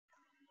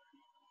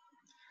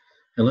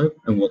Hello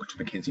and welcome to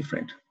Mackenzie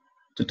Friend.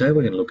 Today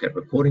we're going to look at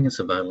recording and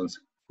surveillance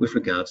with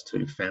regards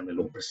to family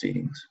law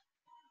proceedings.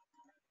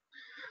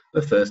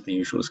 But first, the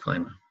usual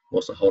disclaimer.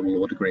 Whilst I hold a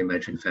law degree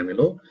majoring in family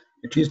law,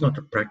 I choose not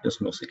to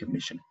practice nor seek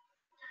admission.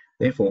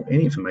 Therefore,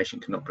 any information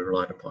cannot be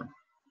relied upon.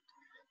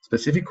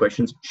 Specific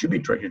questions should be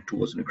directed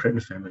towards an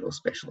accredited family law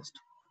specialist.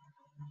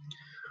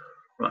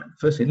 Right,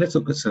 firstly, let's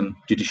look at some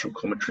judicial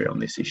commentary on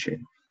this issue.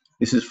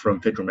 This is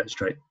from Federal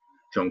Magistrate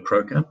John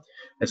Croker,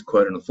 as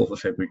quoted on the 4th of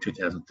February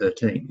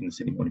 2013 in the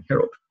Sydney Morning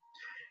Herald.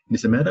 It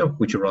is a matter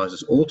which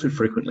arises all too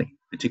frequently,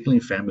 particularly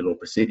in family law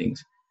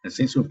proceedings, and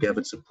seems to have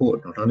gathered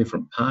support not only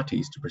from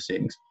parties to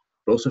proceedings,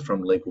 but also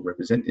from legal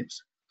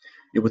representatives.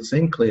 It would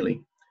seem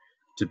clearly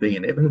to be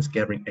an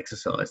evidence-gathering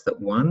exercise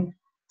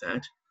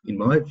that, in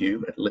my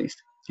view at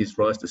least, gives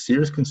rise to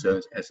serious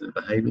concerns as to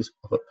the behaviours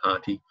of a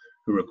party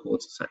who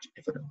records such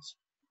evidence.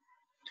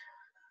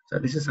 So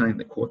this is saying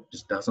the court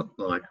just doesn't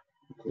like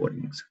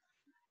recordings.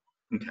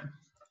 Okay,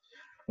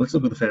 let's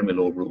look at the Family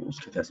Law Rules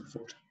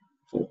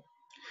 2004.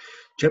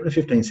 Chapter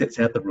 15 sets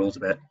out the rules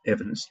about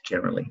evidence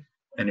generally,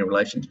 and in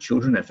relation to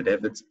children,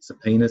 affidavits,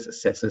 subpoenas,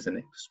 assessors, and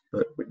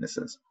expert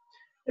witnesses.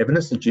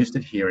 Evidence adduced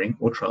at hearing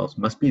or trials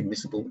must be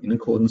admissible in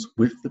accordance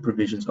with the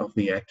provisions of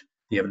the Act,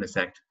 the Evidence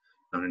Act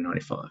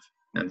 1995.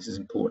 Now, this is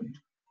important.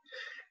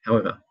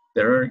 However,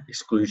 there are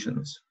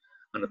exclusions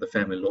under the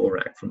Family Law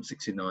Act from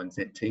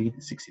 69ZT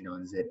to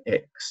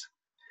 69ZX.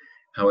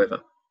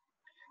 However,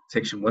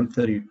 Section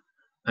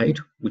 138,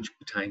 which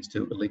pertains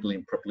to illegally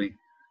and improperly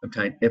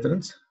obtained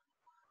evidence,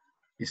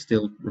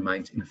 still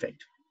remains in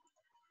effect.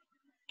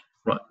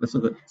 Right, let's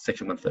look at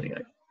Section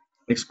 138.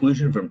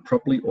 Exclusion of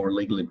improperly or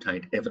illegally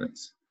obtained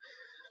evidence.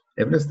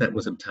 Evidence that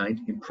was obtained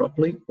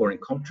improperly or in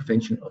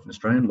contravention of an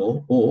Australian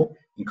law or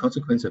in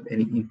consequence of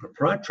any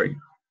impropriety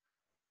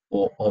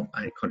or of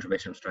a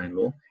contravention of Australian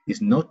law is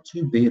not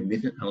to be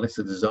admitted unless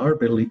the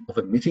desirability of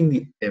admitting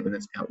the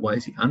evidence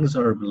outweighs the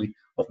undesirability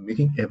of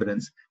admitting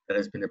evidence that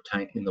has been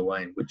obtained in the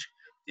way in which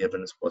the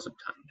evidence was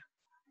obtained.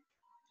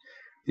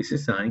 This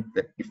is saying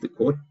that if the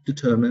court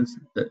determines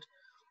that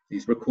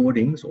these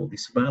recordings or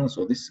this surveillance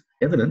or this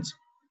evidence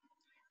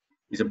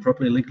is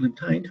improperly legally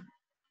obtained,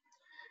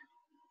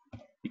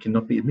 it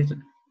cannot be admitted.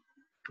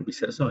 It will be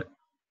set aside.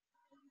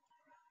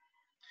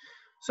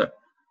 So,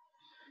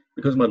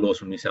 because my law is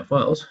from New South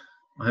Wales,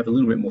 I have a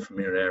little bit more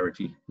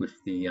familiarity with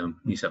the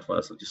New South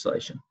Wales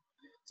legislation.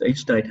 So each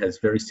state has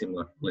very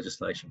similar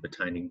legislation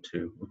pertaining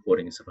to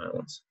recording and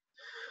surveillance.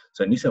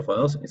 So New South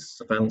Wales is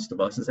Surveillance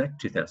Devices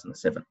Act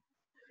 2007.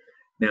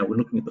 Now we're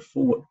looking at the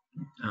four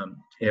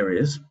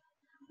areas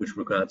which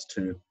regards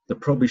to the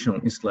prohibition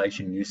on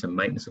installation, use and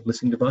maintenance of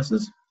listening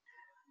devices,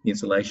 the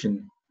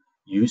installation,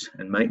 use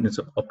and maintenance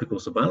of optical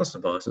surveillance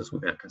devices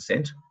without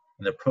consent,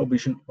 and the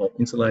prohibition of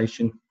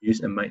installation,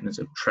 use and maintenance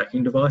of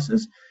tracking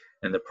devices,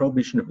 and the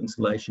prohibition of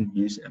installation,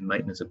 use and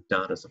maintenance of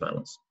data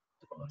surveillance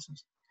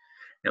devices.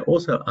 Now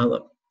also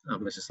other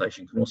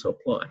legislation can also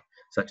apply,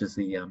 such as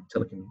the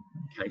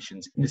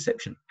Telecommunications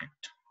Interception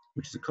Act,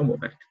 which is a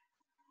Commonwealth Act.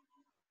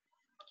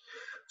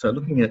 So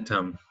looking at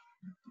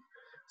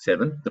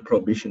 7, the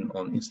prohibition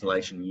on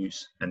installation,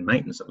 use and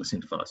maintenance of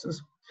listening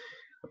devices,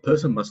 a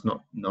person must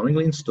not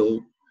knowingly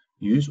install,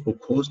 use or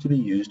cause to be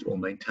used or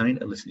maintain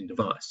a listening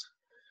device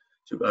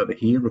to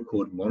overhear,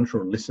 record, monitor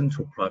or listen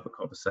to a private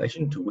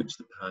conversation to which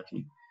the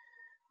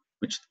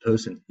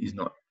person is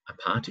not a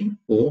party,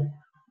 or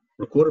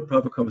record a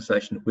private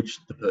conversation to which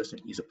the person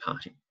is a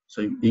party.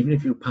 So even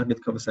if you're part of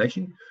the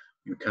conversation,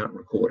 you can't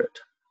record it.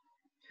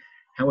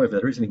 However,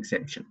 there is an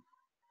exemption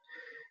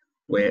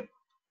where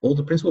all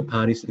the principal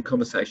parties to the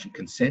conversation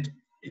consent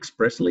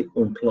expressly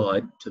or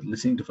implied to the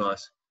listening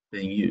device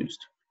being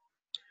used,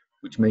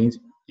 which means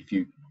if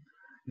the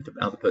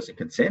other person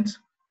consents,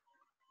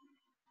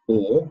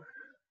 or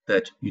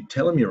that you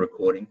tell them you're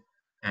recording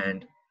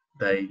and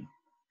they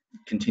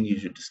continue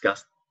to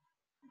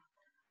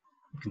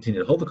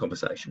hold the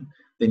conversation,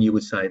 then you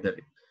would say that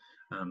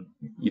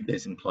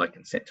there's implied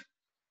consent.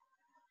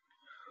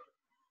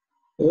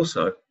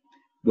 Also,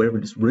 wherever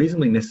it is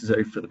reasonably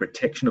necessary for the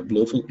protection of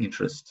lawful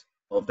interests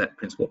of that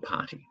principal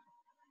party.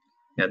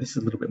 Now, this is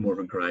a little bit more of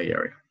a grey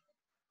area.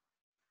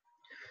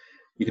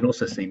 You can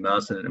also see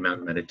Marsden and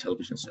Amalgamated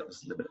Television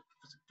Services Limited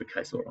for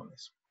case law on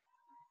this.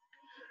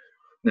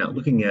 Now,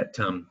 looking at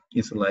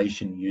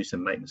installation, use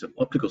and maintenance of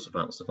optical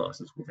surveillance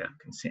devices without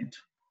consent.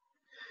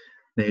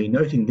 Now, you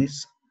note in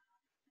this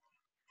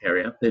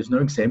area, there's no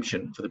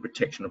exemption for the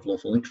protection of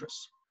lawful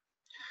interests.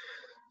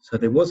 So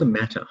there was a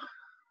matter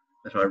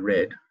that I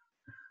read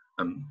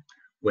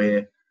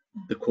where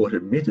the court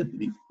admitted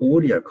the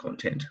audio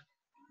content,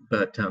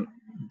 but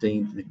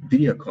deemed the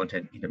video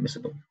content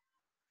inadmissible.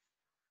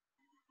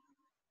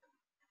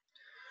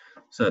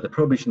 So the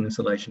prohibition,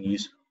 installation,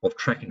 use of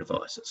tracking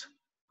devices.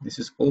 This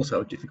is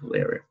also a difficult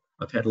area.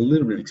 I've had a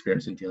little bit of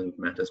experience in dealing with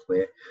matters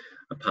where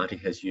a party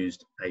has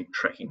used a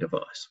tracking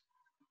device.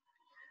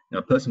 Now,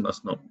 a person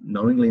must not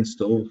knowingly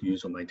install,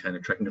 use or maintain a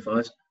tracking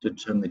device to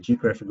determine the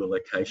geographical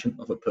location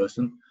of a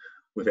person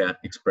without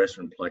express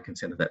or implied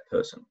consent of that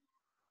person.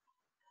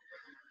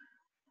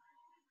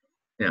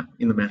 Now,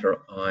 in the matter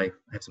I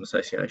have some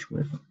association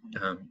with,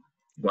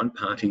 one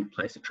party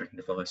placed a tracking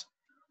device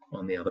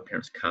on the other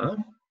parent's car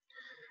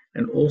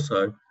and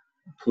also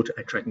put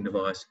a tracking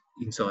device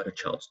inside a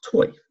child's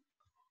toy.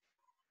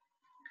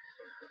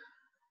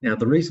 Now,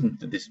 the reason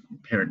that this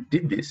parent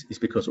did this is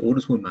because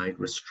orders were made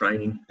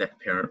restraining that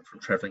parent from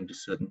travelling to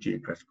certain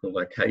geographical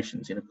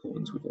locations in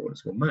accordance with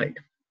orders were made.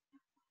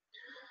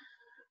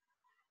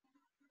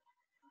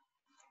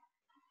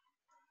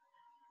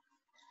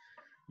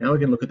 Now we're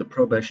going to look at the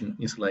probation,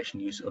 installation,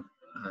 use of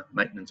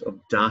maintenance of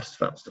data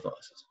surveillance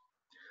devices.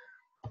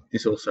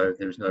 This also,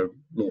 there is no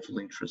lawful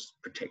interest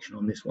protection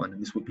on this one,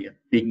 and this would be a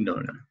big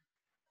no-no.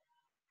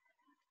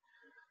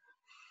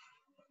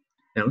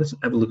 Now let's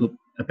have a look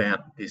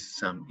about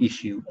this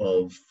issue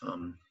of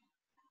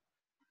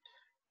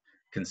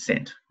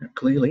consent. Now,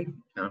 clearly,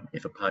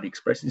 if a party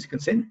expresses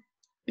consent,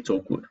 it's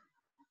all good.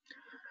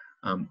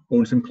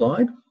 Or it's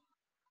implied,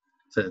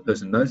 so the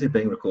person knows they're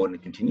being recorded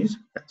and continues,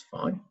 that's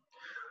fine.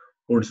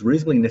 Or it's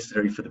reasonably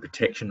necessary for the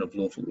protection of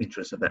lawful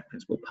interests of that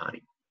principal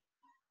party.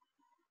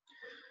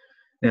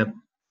 Now,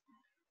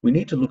 we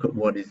need to look at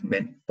what is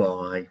meant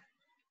by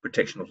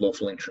protection of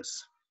lawful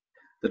interests.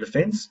 The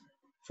defence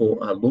for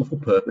a lawful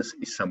purpose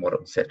is somewhat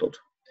unsettled.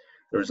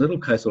 There is little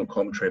case law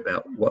commentary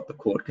about what the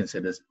court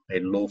considers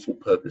a lawful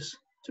purpose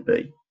to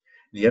be. In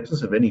the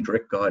absence of any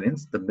direct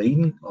guidance, the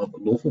meaning of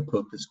lawful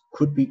purpose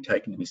could be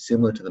taken to be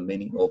similar to the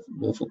meaning of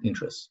lawful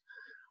interests,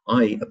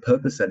 i.e. a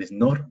purpose that is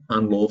not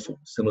unlawful,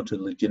 similar to a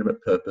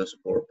legitimate purpose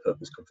or a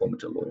purpose conforming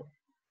to law.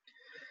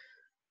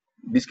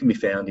 This can be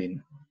found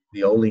in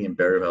the Oley and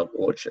Berryvale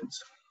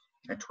Orchards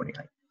at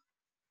 28.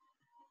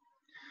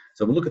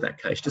 So we'll look at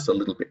that case just a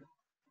little bit.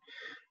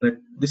 Now,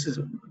 this is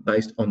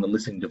based on the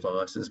Listening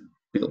Devices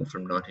Bill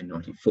from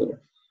 1994,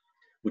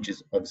 which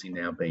is obviously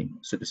now being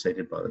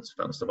superseded by the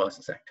Surveillance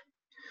Devices Act.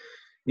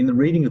 In the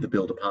reading of the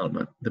bill to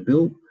Parliament, the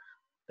bill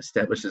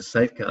establishes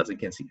safeguards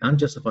against the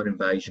unjustified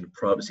invasion of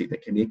privacy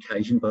that can be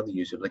occasioned by the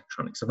use of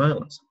electronic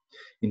surveillance.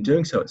 In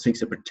doing so, it seeks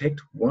to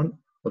protect one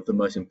of the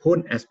most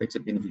important aspects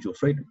of individual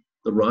freedom,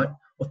 the right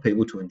of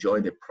people to enjoy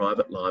their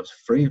private lives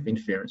free of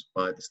interference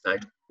by the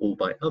state or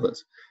by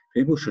others.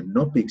 People should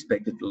not be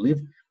expected to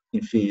live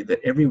in fear that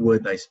every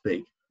word they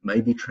speak may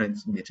be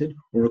transmitted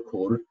or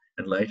recorded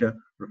and later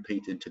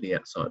repeated to the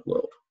outside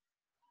world.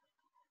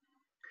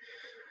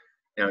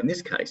 Now, in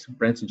this case,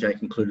 Branson J.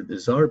 concluded the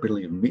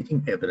desirability of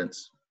omitting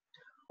evidence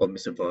of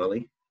Mr.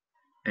 Viley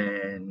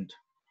and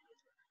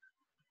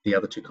the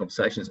other two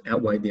conversations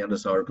outweighed the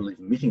undesirability of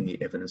omitting the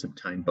evidence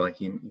obtained by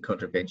him in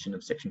contravention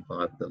of Section 5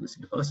 of the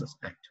Listening Devices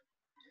Act.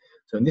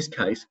 So in this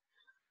case,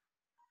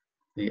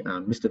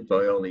 Mr.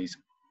 Viley's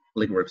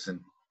legal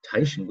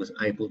representation was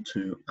able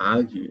to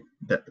argue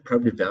that the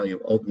probative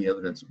value of the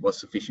evidence was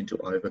sufficient to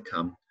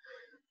overcome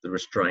the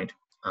restraint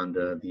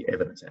under the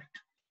Evidence Act.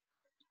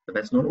 But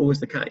that's not always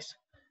the case.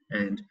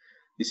 And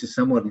this is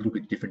somewhat a little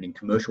bit different in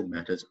commercial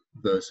matters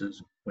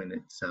versus when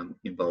it's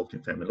involved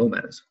in family law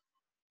matters.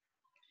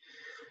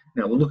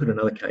 Now we'll look at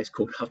another case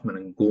called Huffman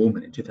and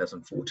Gorman in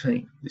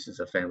 2014. This is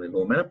a family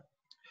law matter.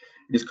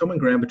 It is common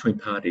ground between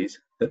parties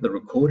that the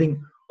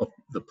recording of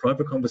the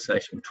private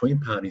conversation between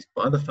parties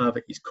by the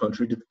father is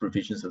contrary to the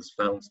provisions of the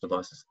Surveillance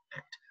Devices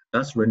Act,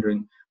 thus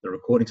rendering the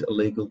recordings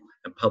illegal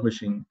and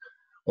publishing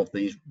of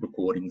these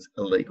recordings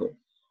illegal.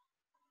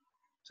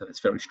 So that's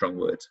very strong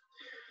words.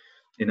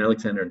 In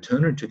Alexander and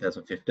Turner in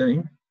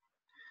 2015,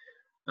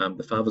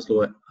 the father's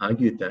lawyer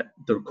argued that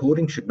the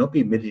recording should not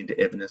be admitted into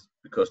evidence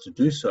because to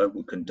do so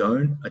would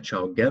condone a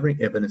child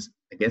gathering evidence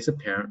against a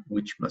parent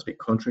which must be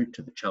contrary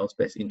to the child's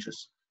best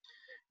interests.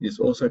 It is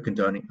also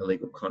condoning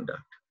illegal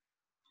conduct.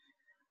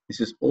 This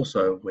is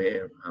also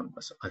where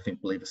I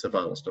believe a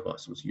surveillance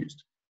device was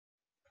used.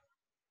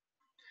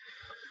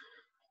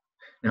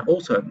 Now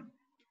also,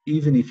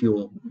 even if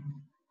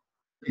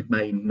it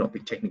may not be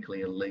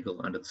technically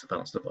illegal under the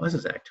Surveillance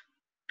Devices Act,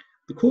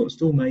 the court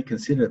still may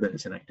consider that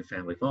it's an act of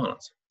family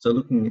violence. So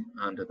looking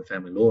under the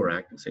Family Law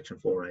Act in Section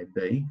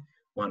 4AB,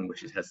 one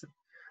which has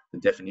the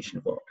definition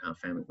of what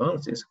family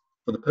violence is,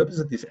 for the purpose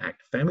of this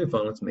act, family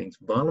violence means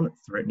violent,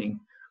 threatening,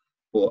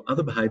 or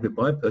other behaviour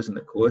by a person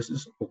that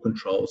coerces or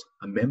controls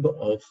a member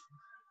of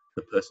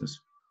the person's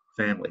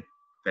family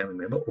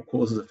member, or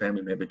causes a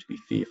family member to be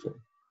fearful.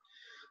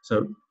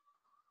 So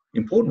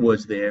important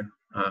words there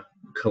are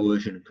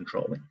coercion and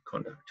controlling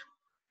conduct.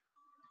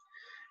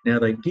 Now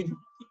they give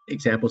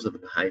examples of the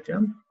behaviour,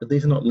 but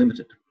these are not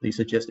limited. These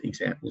are just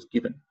examples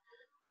given.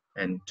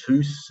 And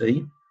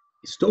 2C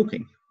is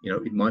stalking. You know,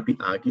 it might be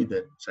argued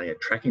that, say, a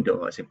tracking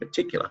device in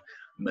particular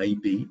may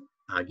be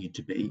argued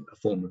to be a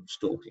form of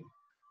stalking.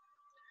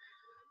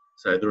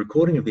 So the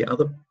recording of the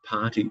other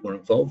party or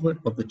involvement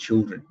of the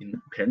children in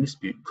the parent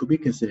dispute could be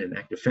considered an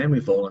act of family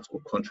violence or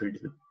contrary to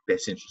the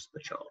best interest of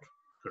the child.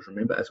 Because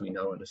remember, as we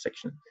know under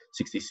Section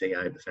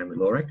 60CA of the Family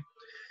Law Act,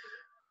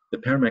 the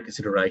paramount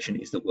consideration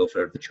is the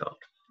welfare of the child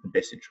and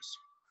best interests.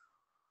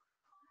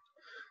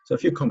 So a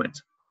few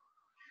comments.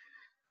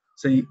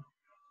 So it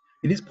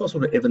is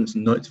possible to evidence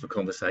notes for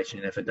conversation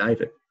in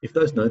affidavit if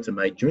those notes are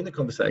made during the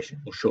conversation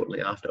or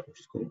shortly after, which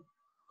is called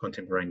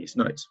contemporaneous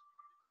notes.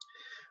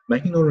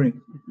 Making or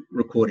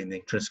recording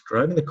then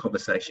transcribing the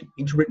conversation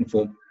into written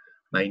form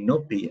may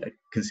not be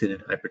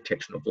considered a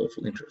protection of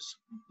lawful interests.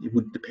 It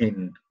would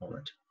depend on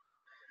it.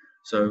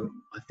 So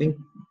I think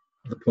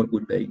the point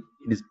would be,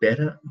 it is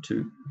better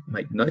to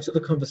make notes of the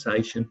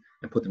conversation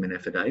and put them in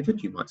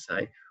affidavit. You might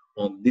say,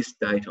 on this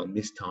date, on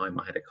this time,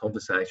 I had a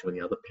conversation with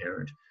the other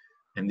parent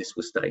and this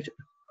was stated.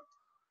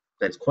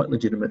 That's quite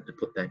legitimate to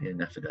put that in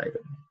an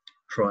affidavit.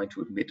 Trying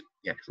to admit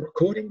the actual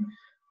recording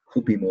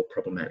could be more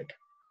problematic.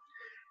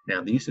 Now,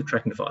 the use of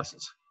tracking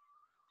devices.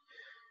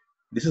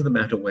 This is the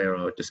matter where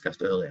I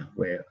discussed earlier,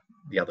 where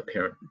the other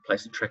parent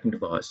placed a tracking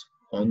device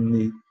on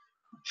the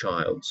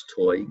child's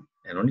toy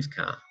and on his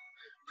car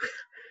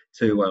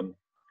to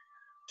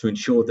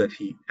ensure that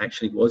he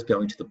actually was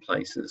going to the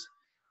places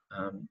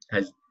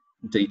as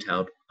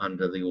detailed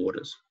under the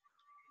orders.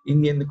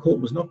 In the end, the court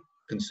was not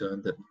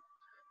concerned that,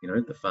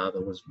 the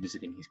father was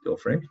visiting his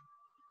girlfriend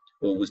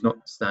or was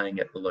not staying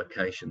at the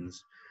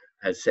locations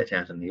as set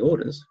out in the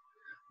orders,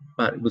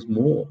 but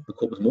the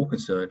court was more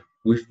concerned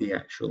with the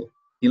actual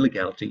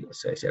illegality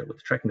associated with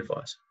the tracking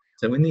device.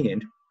 So in the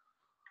end,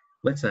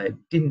 let's say it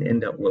didn't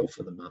end up well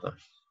for the mother.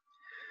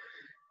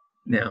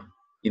 Now,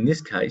 in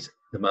this case,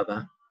 the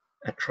mother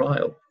at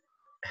trial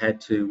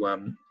had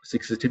to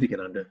seek a certificate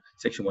under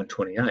Section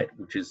 128,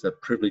 which is the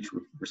privilege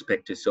with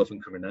respect to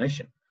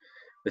self-incrimination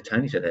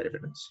pertaining to that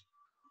evidence.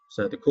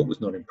 So the court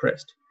was not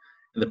impressed.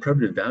 And the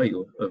probative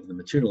value of the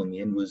material in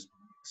the end was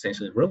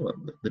essentially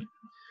irrelevant.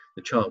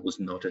 The child was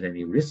not at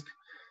any risk.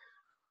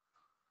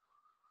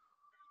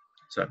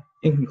 So,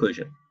 in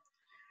conclusion,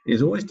 it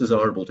is always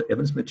desirable to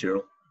evidence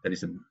material that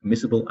is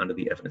admissible under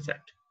the Evidence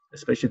Act,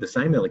 especially the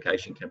same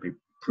allegation can be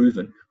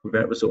proven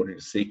without resorting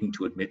to seeking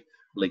to admit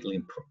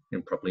legally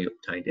improperly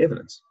obtained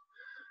evidence.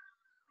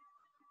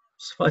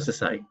 Suffice to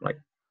say,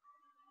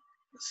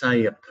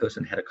 say a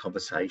person had a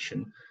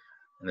conversation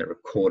and they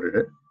recorded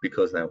it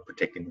because they were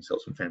protecting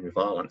themselves from family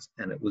violence,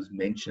 and it was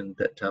mentioned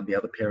that the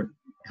other parent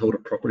held a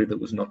property that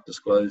was not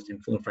disclosed in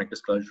full and frank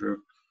disclosure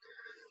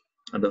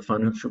under the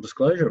financial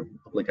disclosure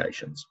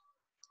obligations.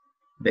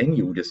 Then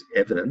you will just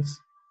evidence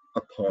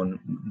upon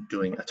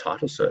doing a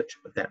title search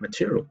of that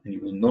material, and you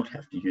will not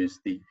have to use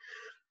that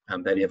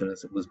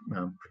evidence that was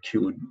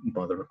procured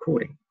by the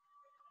recording.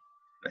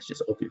 That's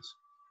just obvious.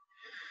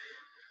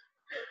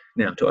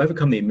 Now, to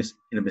overcome the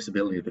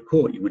inadmissibility of the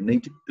court,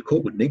 the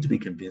court would need to be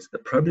convinced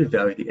that the probative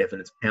value of the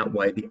evidence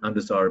outweighed the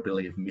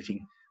undesirability of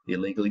admitting the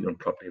illegally or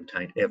improperly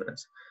obtained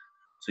evidence.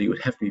 So you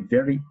would have to be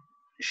very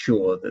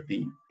sure that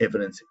the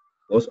evidence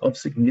was of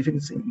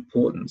significant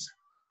importance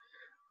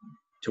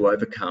to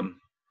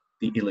overcome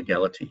the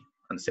illegality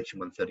under Section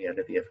 138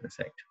 of the Evidence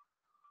Act.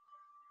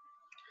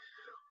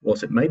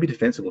 Whilst it may be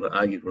defensible to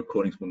argue the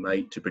recordings were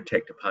made to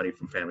protect a party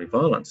from family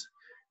violence,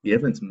 the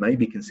evidence may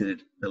be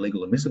considered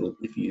illegal or admissible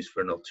if used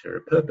for an ulterior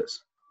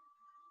purpose.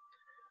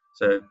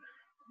 So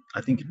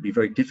I think it'd be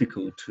very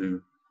difficult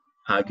to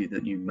argue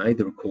that you made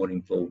the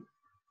recording to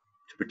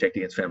protect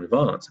against family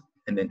violence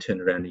and then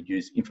turn around and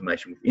use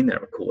information within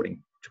that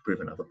recording to prove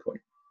another point.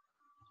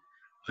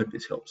 I hope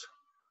this helps.